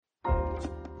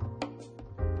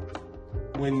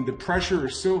when the pressure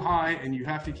is so high and you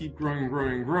have to keep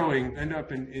growing, end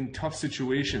up in tough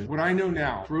situations. What I know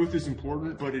now, growth is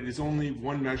important, but it is only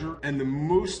one measure. And the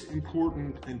most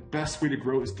important and best way to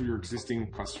grow is through your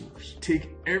existing customers. Take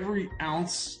every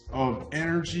ounce of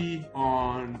energy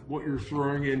on what you're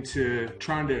throwing into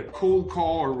trying to cold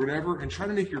call or whatever, and try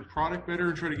to make your product better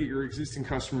and try to get your existing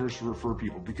customers to refer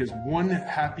people, because one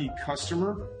happy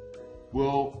customer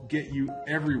will get you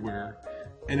everywhere.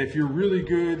 And if you're really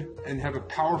good and have a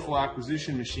powerful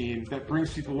acquisition machine that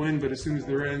brings people in, but as soon as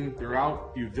they're in, they're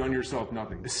out, you've done yourself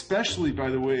nothing. Especially,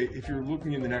 by the way, if you're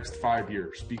looking in the next 5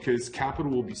 years, because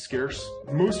capital will be scarce.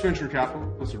 Most venture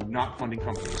capitalists are not funding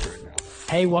companies right now.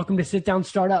 Hey, welcome to Sit Down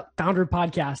Startup Founder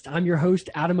Podcast. I'm your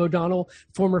host, Adam O'Donnell,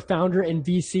 former founder and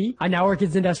VC. I now work at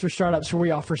Zendesk for Startups, where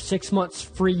we offer 6 months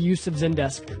free use of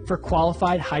Zendesk for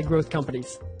qualified high growth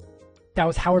companies. That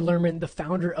was Howard Lerman, the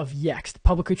founder of Yext,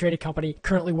 publicly traded company,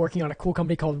 currently working on a cool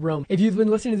company called Rome. If you've been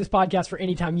listening to this podcast for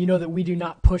any time, you know that we do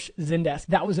not push Zendesk.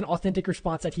 That was an authentic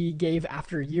response that he gave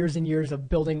after years and years of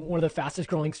building one of the fastest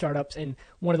growing startups and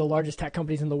one of the largest tech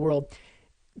companies in the world.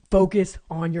 Focus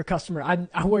on your customer.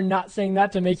 We're not saying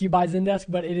that to make you buy Zendesk,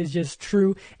 but it is just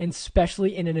true, and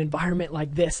especially in an environment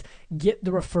like this. Get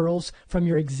the referrals from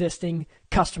your existing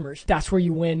customers. That's where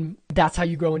you win. That's how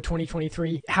you grow in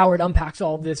 2023. Howard unpacks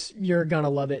all of this. You're going to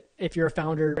love it. If you're a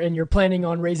founder and you're planning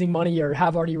on raising money or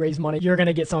have already raised money, you're going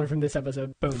to get something from this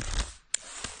episode. Boom.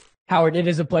 Howard, it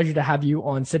is a pleasure to have you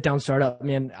on Sit Down Startup.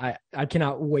 Man, I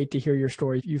cannot wait to hear your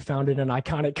story. You founded an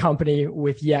iconic company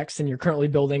with Yext, and you're currently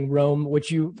building Rome,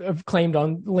 which you have claimed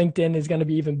on LinkedIn is going to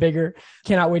be even bigger.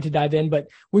 Cannot wait to dive in. But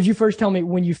would you first tell me,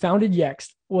 when you founded Yext,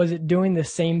 was it doing the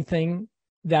same thing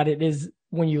that it is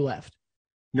when you left?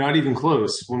 Not even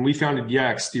close. When we founded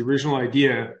Yext, the original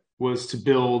idea was to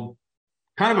build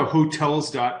kind of a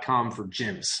hotels.com for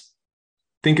gyms.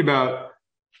 Think about,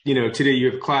 today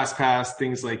you have ClassPass,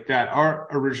 things like that. Our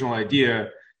original idea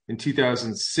in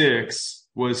 2006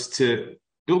 was to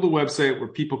build a website where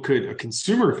people could, a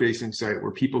consumer-facing site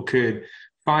where people could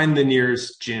find the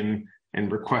nearest gym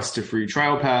and request a free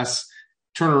trial pass,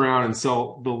 turn around and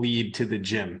sell the lead to the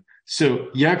gym. So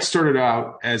Yext started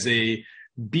out as a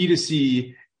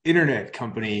B2C internet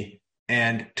company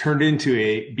and turned into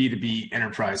a B2B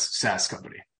enterprise SaaS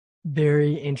company.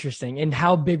 Very interesting. And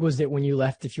how big was it when you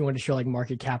left, if you want to show like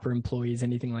market cap or employees,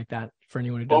 anything like that for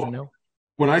anyone who doesn't know?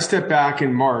 When I stepped back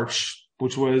in March,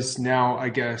 which was now,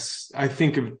 I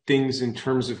think of things in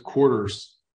terms of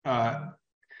quarters.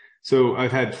 So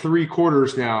I've had 3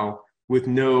 quarters now with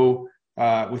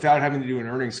without having to do an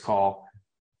earnings call.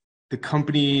 The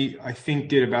company, I think,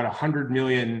 did about 100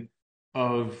 million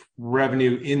of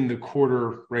revenue in the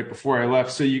quarter right before I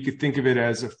left. So you could think of it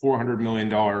as a $400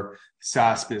 million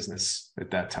SaaS business at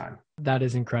that time. That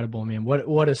is incredible, man.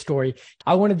 What a story.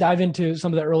 I want to dive into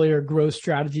some of the earlier growth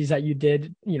strategies that you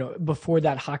did, before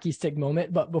that hockey stick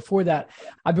moment. But before that,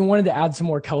 I've been wanting to add some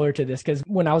more color to this, because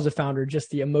when I was a founder, just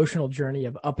the emotional journey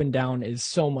of up and down is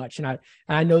so much. And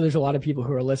I know there's a lot of people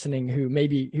who are listening who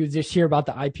just hear about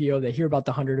the IPO, they hear about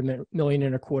the 100 million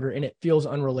in a quarter, and it feels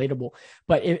unrelatable.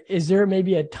 But is there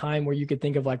maybe a time where you could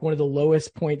think of like one of the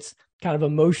lowest points kind of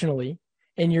emotionally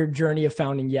in your journey of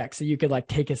founding Yext that you could like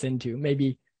take us into,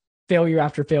 maybe failure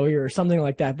after failure or something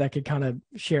like that could kind of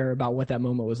share about what that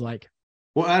moment was like?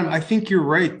 Well, Adam, I think you're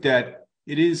right that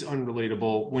it is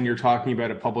unrelatable when you're talking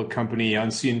about a public company on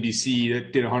CNBC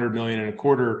that did 100 million in a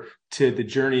quarter to the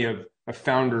journey of a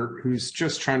founder who's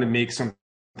just trying to make something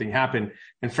happen.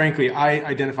 And frankly, I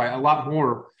identify a lot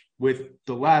more with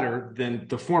the latter than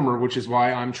the former, which is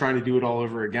why I'm trying to do it all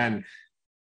over again.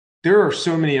 There are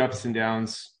so many ups and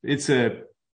downs. It's a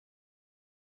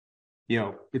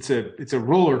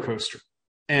roller coaster.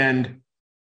 And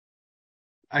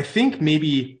I think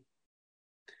maybe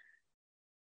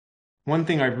one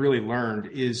thing I've really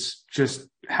learned is just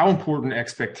how important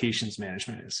expectations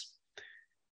management is.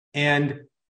 And,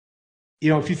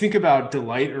 if you think about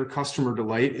delight or customer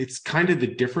delight, it's kind of the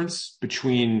difference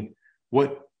between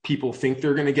what people think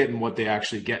they're going to get and what they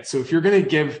actually get. So if you're going to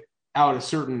give out a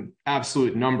certain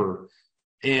absolute number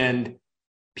and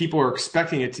people are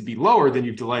expecting it to be lower, then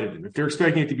you've delighted them. If they're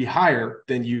expecting it to be higher,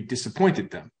 then you've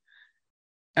disappointed them.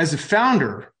 As a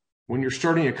founder, when you're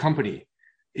starting a company,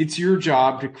 it's your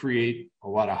job to create a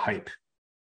lot of hype.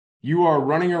 You are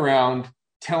running around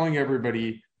telling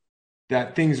everybody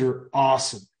that things are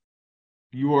awesome.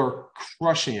 You are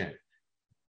crushing it.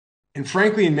 And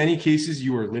frankly, in many cases,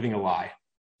 you are living a lie.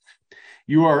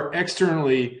 You are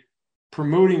externally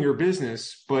promoting your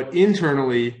business, but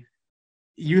internally,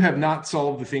 you have not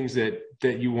solved the things that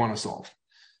you want to solve.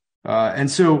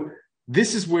 And so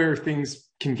this is where things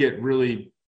can get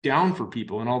really down for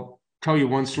people. And I'll tell you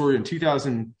one story. In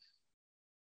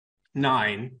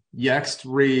 2009, Yext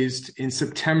raised in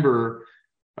September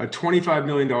a $25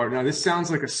 million. Now, this sounds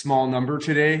like a small number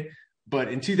today, but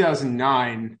in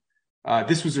 2009,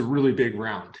 this was a really big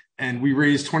round. And we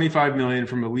raised $25 million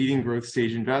from a leading growth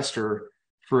stage investor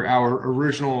for our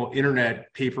original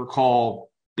internet pay-per-call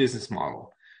business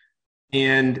model.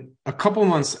 And a couple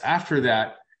months after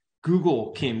that,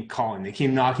 Google came calling. They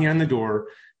came knocking on the door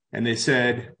and they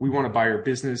said, we want to buy your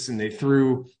business. And they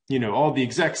threw, all the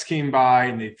execs came by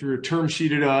and they threw a term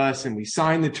sheet at us and we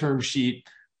signed the term sheet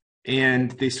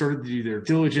and they started to do their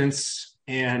diligence.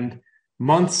 And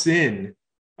months in,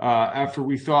 after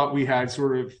we thought we had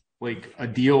sort of like a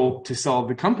deal to sell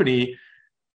the company,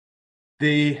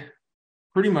 they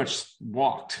pretty much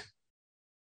walked.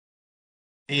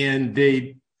 And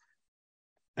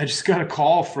I just got a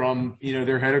call from,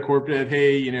 their head of corp dev,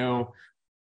 hey,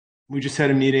 we just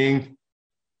had a meeting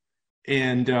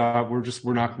and we're not going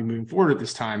to be moving forward at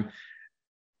this time.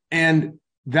 And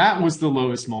that was the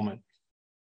lowest moment.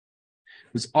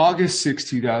 It was August 6,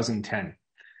 2010.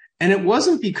 And it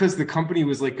wasn't because the company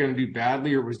was like going to do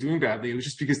badly or was doing badly. It was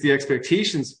just because the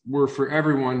expectations were for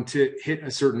everyone to hit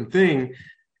a certain thing.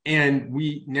 And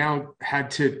we now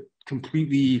had to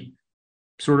completely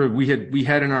sort of, we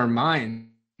had in our mind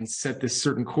set this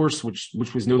certain course,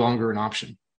 which was no longer an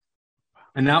option.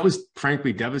 And that was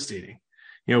frankly devastating.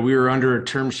 We were under a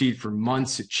term sheet for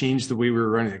months. It changed the way we were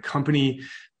running the company.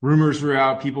 Rumors were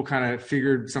out. People kind of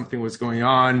figured something was going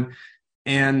on.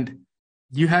 And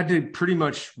you had to pretty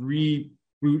much reboot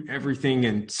everything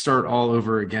and start all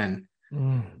over again.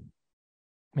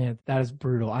 Man, that is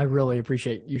brutal. I really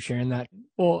appreciate you sharing that.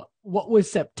 Well, what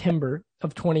was September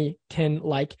of 2010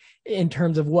 like in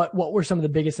terms of what were some of the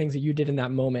biggest things that you did in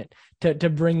that moment to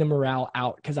bring the morale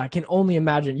out? Because I can only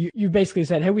imagine you basically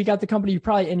said, hey, we got the company. You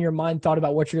probably in your mind thought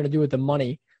about what you're going to do with the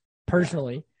money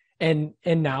personally. And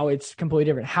now it's completely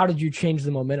different. How did you change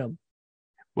the momentum?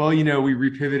 Well, we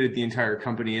repivoted the entire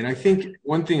company. And I think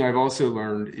one thing I've also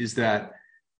learned is that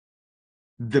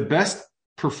the best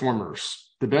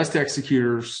performers, the best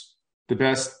executors, the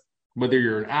best, whether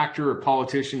you're an actor, a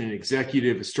politician, an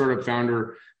executive, a startup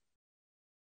founder,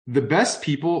 the best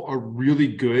people are really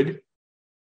good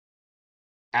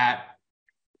at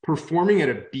performing at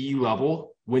a B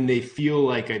level when they feel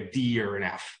like a D or an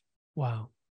F. Wow.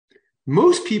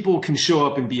 Most people can show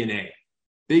up and be an A.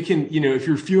 They can, if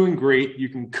you're feeling great, you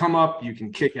can come up, you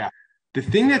can kick out. The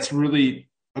thing that's really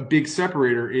a big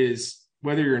separator is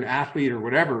whether you're an athlete or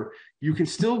whatever, you can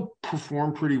still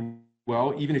perform pretty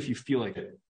well, even if you feel like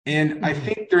it. And I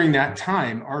think during that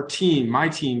time, my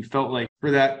team felt like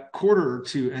for that quarter or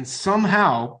two, and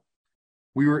somehow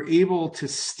we were able to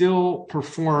still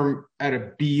perform at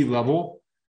a B level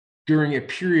during a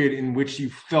period in which you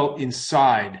felt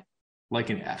inside like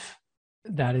an F.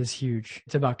 That is huge.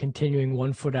 It's about continuing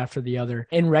one foot after the other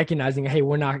and recognizing, hey,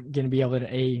 we're not going to be able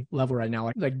to A level right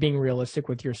now, like being realistic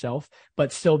with yourself,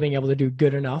 but still being able to do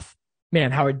good enough.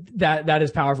 Man, Howard, that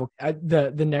is powerful.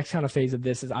 The next kind of phase of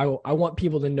this is I want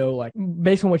people to know, like,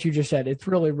 based on what you just said, it's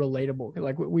really relatable.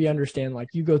 Like we understand, like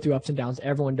you go through ups and downs,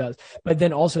 everyone does. But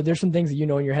then also there's some things that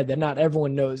in your head that not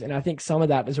everyone knows. And I think some of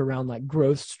that is around like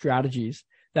growth strategies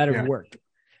that have worked.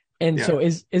 And so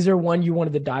is there one you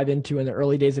wanted to dive into in the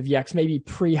early days of Yext, maybe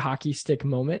pre-hockey stick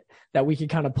moment that we could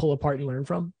kind of pull apart and learn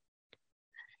from?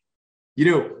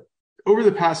 Over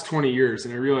the past 20 years,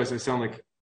 and I realize I sound like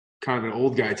kind of an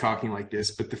old guy talking like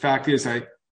this, but the fact is I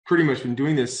pretty much been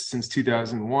doing this since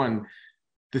 2001.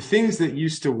 The things that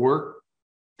used to work,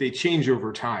 they change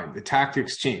over time. The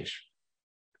tactics change.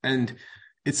 And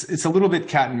it's a little bit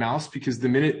cat and mouse because the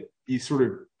minute you sort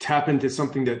of tap into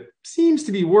something that seems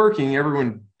to be working,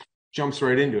 everyone jumps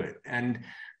right into it. And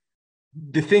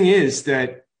the thing is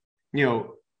that,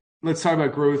 let's talk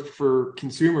about growth for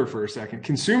consumer for a second.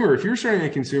 Consumer, if you're starting a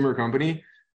consumer company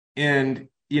and,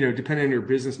 depending on your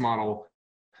business model,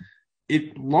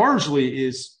 it largely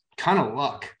is kind of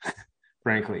luck,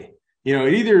 frankly.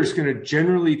 It either is going to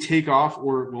generally take off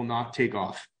or it will not take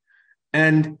off.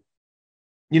 And,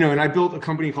 and I built a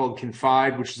company called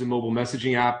Confide, which is a mobile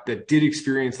messaging app that did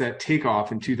experience that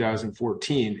takeoff in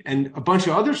 2014. And a bunch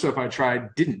of other stuff I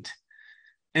tried didn't.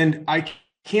 And you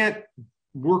can't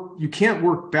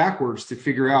work backwards to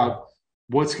figure out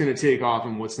what's going to take off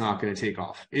and what's not going to take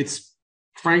off. It's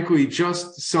frankly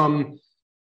just some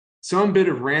bit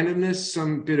of randomness,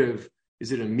 some bit of,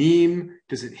 is it a meme?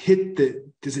 Does it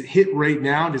hit right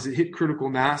now? Does it hit critical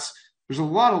mass? There's a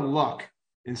lot of luck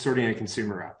in starting a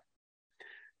consumer app.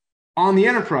 On the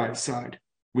enterprise side,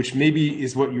 which maybe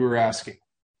is what you were asking,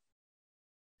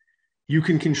 you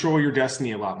can control your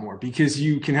destiny a lot more because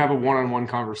you can have a one-on-one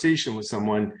conversation with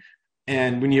someone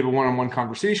And when you have a one-on-one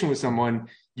conversation with someone,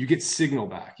 you get signal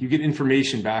back, you get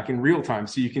information back in real time.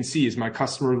 So you can see, is my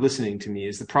customer listening to me?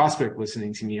 Is the prospect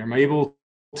listening to me? Am I able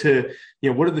to,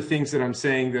 what are the things that I'm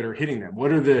saying that are hitting them?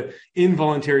 What are the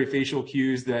involuntary facial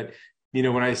cues that,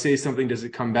 when I say something, does it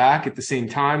come back at the same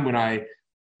time? When I,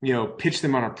 pitch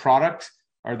them on a product,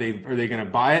 are they going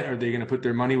to buy it? Are they going to put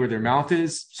their money where their mouth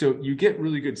is? So you get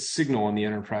really good signal on the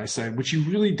enterprise side, which you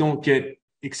really don't get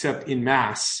except in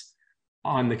mass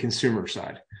on the consumer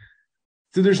side.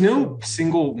 So there's no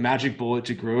single magic bullet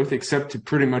to growth except to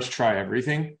pretty much try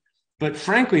everything. But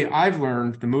frankly, I've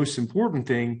learned the most important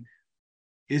thing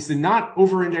is to not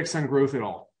over-index on growth at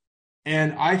all.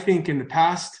 And I think in the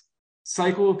past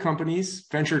cycle of companies,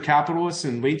 venture capitalists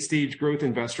and late-stage growth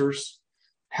investors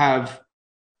have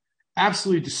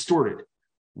absolutely distorted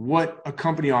what a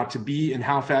company ought to be and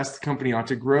how fast the company ought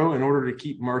to grow in order to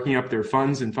keep marking up their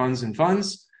funds and funds and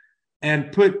funds,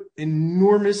 and put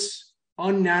enormous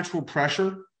unnatural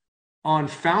pressure on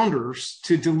founders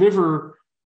to deliver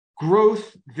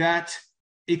growth that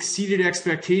exceeded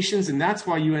expectations. And that's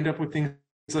why you end up with things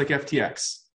like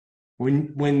FTX.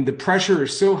 When the pressure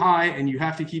is so high and you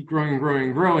have to keep growing,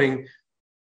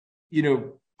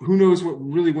 who knows what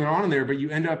really went on in there, but you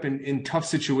end up in tough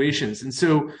situations. And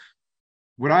so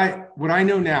what I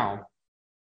know now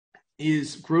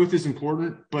is growth is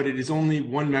important, but it is only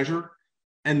one measure.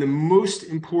 And the most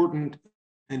important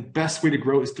and best way to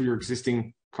grow is through your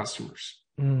existing customers.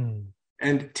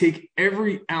 And take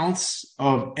every ounce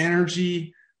of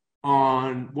energy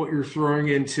on what you're throwing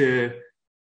into,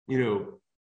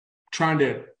 trying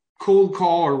to cold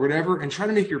call or whatever, and try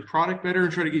to make your product better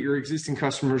and try to get your existing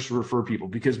customers to refer people,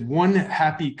 because one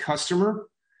happy customer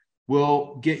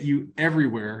will get you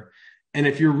everywhere. And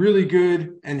if you're really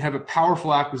good and have a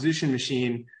powerful acquisition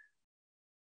machine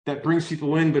that brings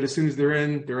people in, but as soon as they're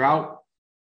in, they're out,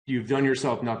 you've done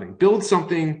yourself nothing. Build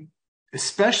something,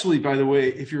 especially, by the way,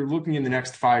 if you're looking in the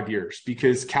next 5 years,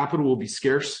 because capital will be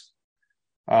scarce.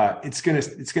 It's going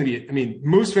to be,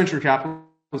 most venture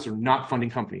capitalists are not funding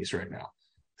companies right now.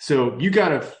 So you got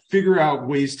to figure out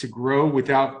ways to grow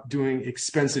without doing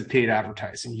expensive paid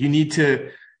advertising. You need to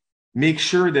make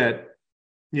sure that,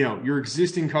 your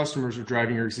existing customers are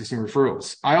driving your existing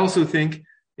referrals. I also think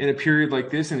in a period like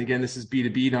this, and again, this is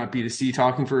B2B, not B2C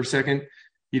talking for a second,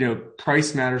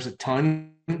 price matters a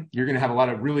ton. You're going to have a lot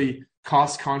of really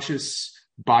cost-conscious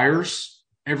buyers.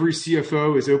 Every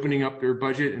CFO is opening up their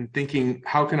budget and thinking,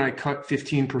 how can I cut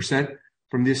 15%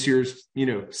 from this year's,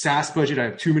 SaaS budget? I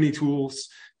have too many tools,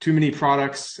 too many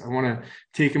products. I want to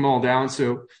take them all down.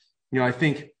 So, I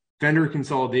think vendor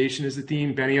consolidation is the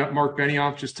theme. Mark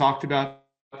Benioff just talked about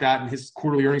that in his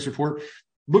quarterly earnings report.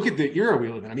 Look at the era we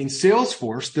live in.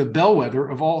 Salesforce, the bellwether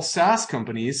of all SaaS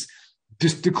companies,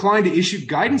 just declined to issue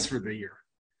guidance for the year.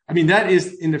 That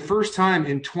is in the first time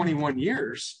in 21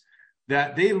 years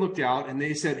that they looked out and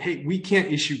they said, hey, we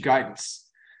can't issue guidance.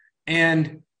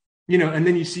 And, and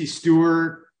then you see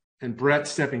Stuart and Brett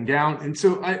stepping down. And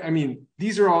so,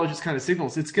 these are all just kind of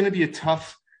signals. It's going to be a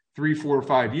tough 3, 4,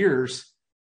 5 years.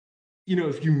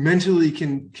 If you mentally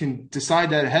can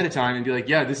decide that ahead of time and be like,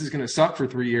 yeah, this is going to suck for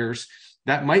 3 years,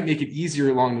 that might make it easier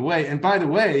along the way. And by the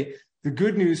way, the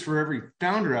good news for every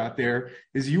founder out there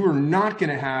is you are not going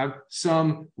to have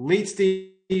some late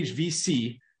stage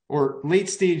VC or late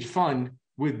stage fund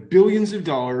with billions of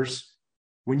dollars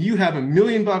when you have $1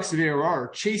 million of ARR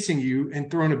chasing you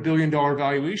and throwing $1 billion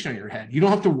valuation on your head. You don't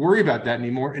have to worry about that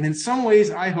anymore. And in some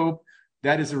ways, I hope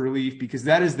that is a relief, because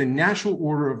that is the natural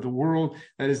order of the world.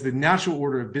 That is the natural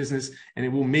order of business, and it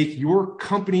will make your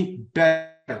company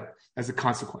better as a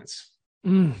consequence.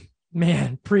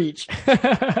 Man, preach.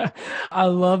 I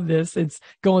love this. It's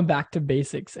going back to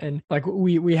basics. And like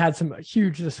we had some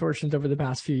huge distortions over the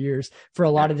past few years for a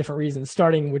lot of different reasons,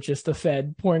 starting with just the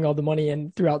Fed pouring all the money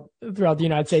in throughout the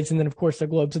United States. And then of course the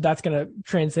globe. So that's going to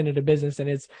transcend into business. And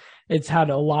it's had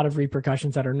a lot of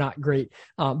repercussions that are not great.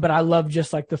 But I love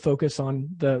just like the focus on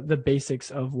the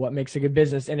basics of what makes a good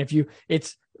business. And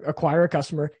it's acquire a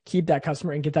customer, keep that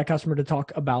customer, and get that customer to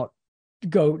talk about,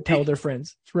 go tell their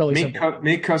friends. It's really simple.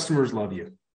 Make customers love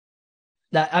you.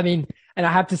 And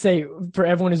I have to say, for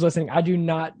everyone who's listening, I do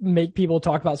not make people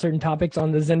talk about certain topics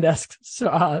on the Zendesk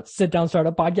Sit Down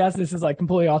Startup podcast. This is like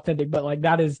completely authentic, but like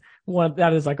that's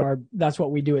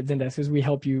what we do at Zendesk, is we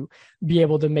help you be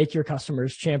able to make your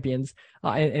customers champions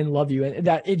and love you. And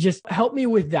that it just helped me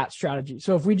with that strategy.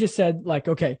 So if we just said like,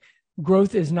 okay,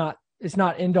 growth it's not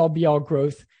end all be all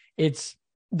growth. It's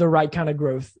the right kind of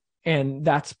growth. And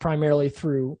that's primarily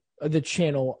through the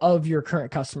channel of your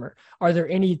current customer. Are there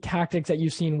any tactics that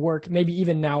you've seen work, maybe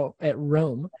even now at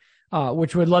Rome,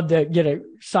 which would love to get a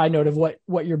side note of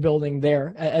what you're building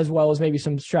there, as well as maybe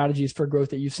some strategies for growth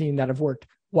that you've seen that have worked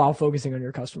while focusing on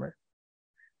your customer.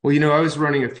 Well, I was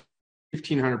running a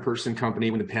 1,500 person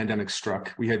company when the pandemic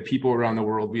struck. We had people around the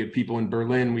world. We had people in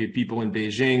Berlin. We had people in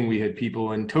Beijing. We had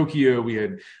people in Tokyo. We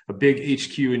had a big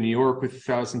HQ in New York with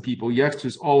 1,000 people. Yext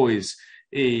was always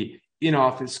a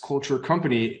in-office culture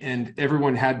company, and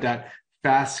everyone had that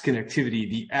fast connectivity,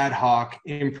 the ad hoc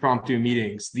impromptu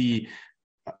meetings,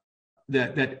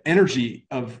 that energy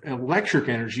of electric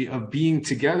energy of being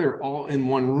together all in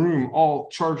one room, all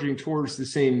charging towards the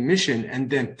same mission. And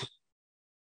then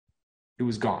it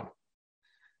was gone.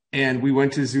 And we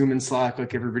went to Zoom and Slack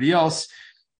like everybody else.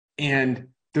 And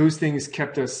those things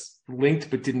kept us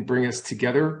linked, but didn't bring us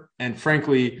together. And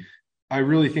frankly, I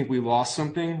really think we lost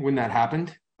something when that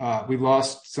happened. We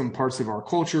lost some parts of our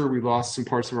culture. We lost some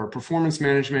parts of our performance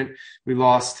management. We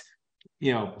lost,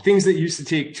 things that used to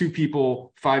take 2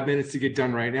 people 5 minutes to get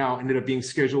done right now ended up being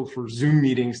scheduled for Zoom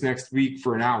meetings next week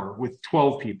for an hour with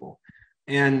 12 people.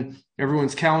 And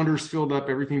everyone's calendars filled up.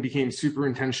 Everything became super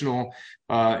intentional.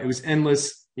 It was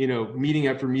endless, meeting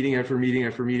after meeting after meeting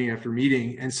after meeting after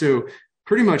meeting. And so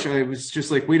pretty much I was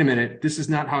just like, wait a minute, this is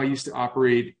not how I used to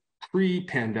operate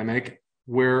pre-pandemic,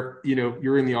 where,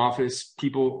 you're in the office,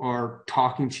 people are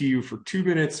talking to you for 2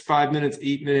 minutes, 5 minutes,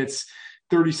 8 minutes,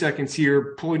 30 seconds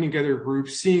here, pulling together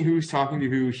groups, seeing who's talking to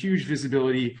who, huge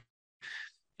visibility.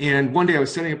 And one day I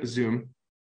was setting up a Zoom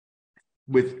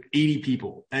with 80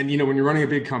 people. And, when you're running a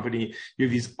big company, you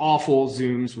have these awful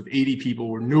Zooms with 80 people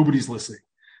where nobody's listening.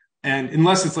 And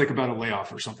unless it's like about a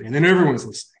layoff or something, and then everyone's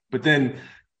listening,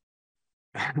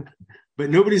 but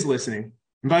nobody's listening.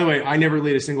 And by the way, I never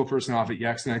laid a single person off at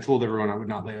Yext, and I told everyone I would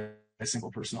not lay a single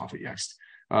person off at Yext.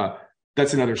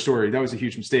 That's another story. That was a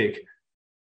huge mistake.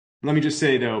 Let me just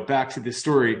say, though, back to this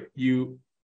story,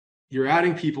 you're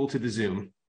adding people to the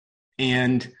Zoom,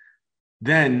 and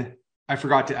then I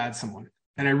forgot to add someone.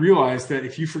 And I realized that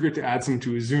if you forget to add someone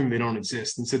to a Zoom, they don't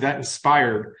exist. And so that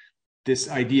inspired this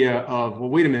idea of, well,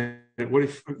 wait a minute, what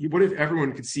if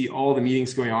everyone could see all the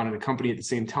meetings going on in the company at the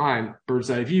same time,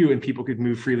 bird's eye view, and people could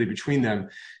move freely between them?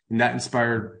 And that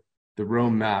inspired the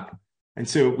Roam map. And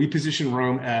so we position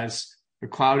Roam as the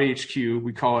cloud HQ.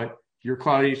 We call it your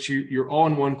cloud HQ, your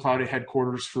all-in-one cloud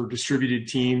headquarters for distributed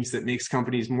teams that makes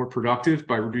companies more productive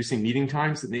by reducing meeting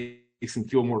times, that makes them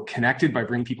feel more connected by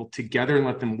bringing people together and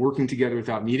let them working together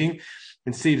without meeting,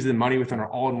 and saves them money within our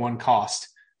all-in-one cost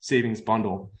savings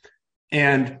bundle.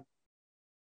 And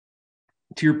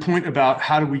to your point about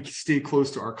how do we stay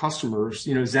close to our customers,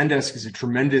 Zendesk is a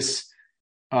tremendous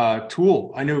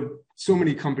tool. I know so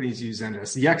many companies use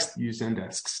Zendesk. Yext use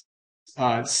Zendesk.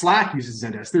 Slack uses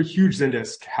Zendesk. They're a huge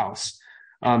Zendesk house.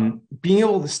 Being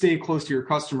able to stay close to your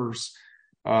customers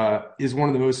is one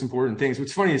of the most important things.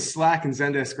 What's funny is Slack and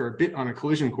Zendesk are a bit on a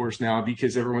collision course now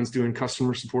because everyone's doing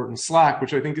customer support in Slack,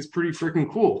 which I think is pretty freaking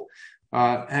cool.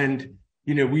 And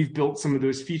we've built some of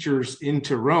those features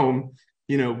into Roam.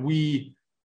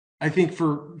 I think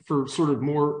for sort of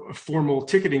more formal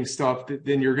ticketing stuff,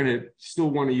 then you're going to still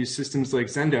want to use systems like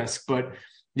Zendesk. But,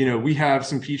 we have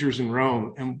some features in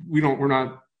Roam, and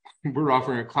we're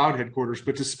offering a cloud headquarters,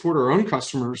 but to support our own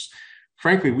customers,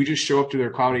 frankly, we just show up to their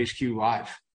cloud HQ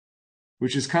live,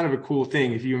 which is kind of a cool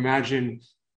thing. If you imagine,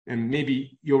 and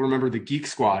maybe you'll remember the Geek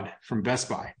Squad from Best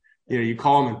Buy, you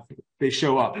call them and they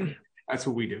show up. That's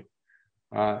what we do.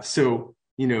 So,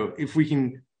 if we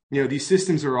can, these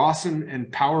systems are awesome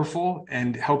and powerful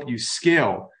and help you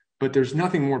scale, but there's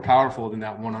nothing more powerful than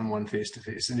that one-on-one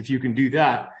face-to-face. And if you can do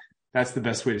that, that's the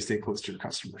best way to stay close to your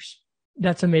customers.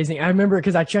 That's amazing. I remember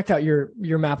because I checked out your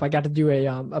map. I got to do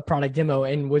a product demo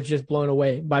and was just blown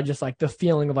away by just like the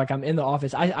feeling of like I'm in the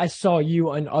office. I saw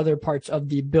you in other parts of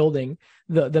the building,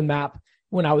 the map,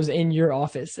 when I was in your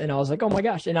office, and I was like, oh my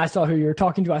gosh. And I saw who you were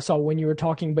talking to. I saw when you were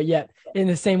talking, but yet in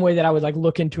the same way that I would like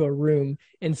look into a room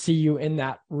and see you in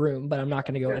that room, but I'm not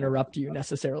going to go interrupt you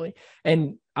necessarily.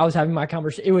 And I was having my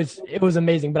conversation. It was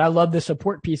amazing, but I love the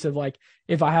support piece of like,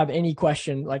 if I have any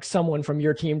question, like someone from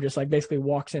your team just like basically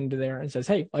walks into there and says,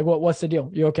 hey, like what's the deal?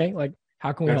 You okay? Like,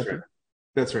 how can we help you?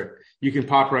 That's right. You can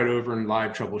pop right over and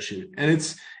live troubleshoot. And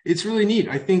it's really neat.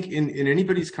 I think in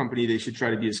anybody's company, they should try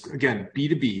to be again,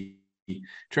 B2B,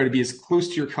 try to be as close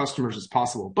to your customers as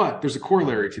possible. But there's a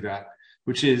corollary to that,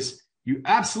 which is you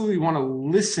absolutely want to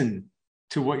listen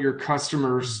to what your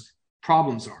customers'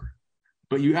 problems are,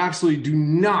 but you absolutely do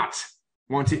not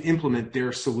want to implement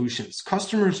their solutions.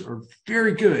 Customers are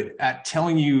very good at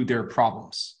telling you their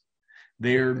problems.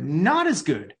 They're not as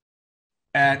good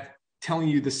at telling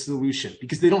you the solution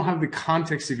because they don't have the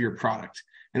context of your product.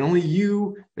 And only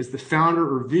you as the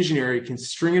founder or visionary can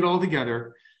string it all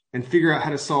together, and figure out how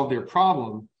to solve their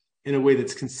problem in a way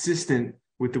that's consistent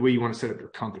with the way you want to set up your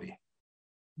company.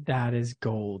 That is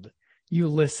gold. You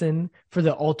listen for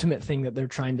the ultimate thing that they're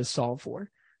trying to solve for.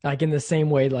 Like in the same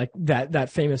way, like that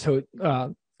famous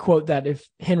quote that if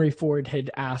Henry Ford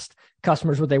had asked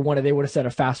customers what they wanted, they would have said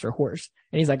a faster horse.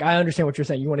 And he's like, I understand what you're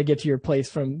saying. You want to get to your place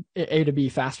from A to B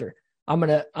faster. I'm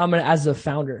gonna as a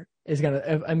founder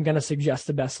I'm gonna suggest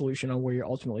the best solution on where you're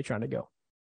ultimately trying to go.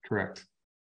 Correct.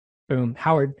 Boom.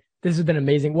 Howard, this has been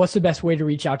amazing. What's the best way to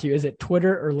reach out to you? Is it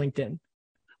Twitter or LinkedIn?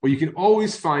 Well, you can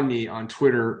always find me on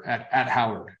Twitter at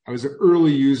Howard. I was an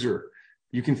early user.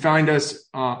 You can find us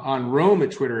on Rome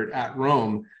at Twitter at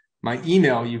Rome. My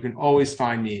email, you can always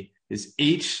find me, is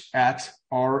h@ro.am.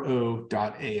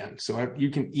 So you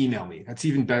can email me. That's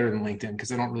even better than LinkedIn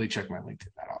because I don't really check my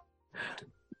LinkedIn that often.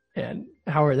 And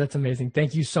Howard, that's amazing.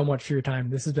 Thank you so much for your time.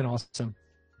 This has been awesome.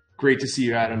 Great to see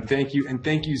you, Adam. Thank you. And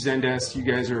thank you, Zendesk. You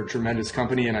guys are a tremendous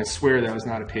company. And I swear that was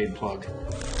not a paid plug.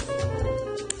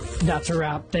 That's a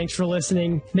wrap. Thanks for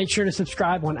listening. Make sure to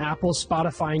subscribe on Apple,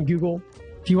 Spotify, and Google.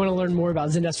 If you want to learn more about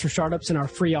Zendesk for Startups and our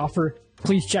free offer,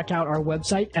 please check out our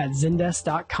website at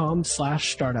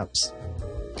zendesk.com/startups.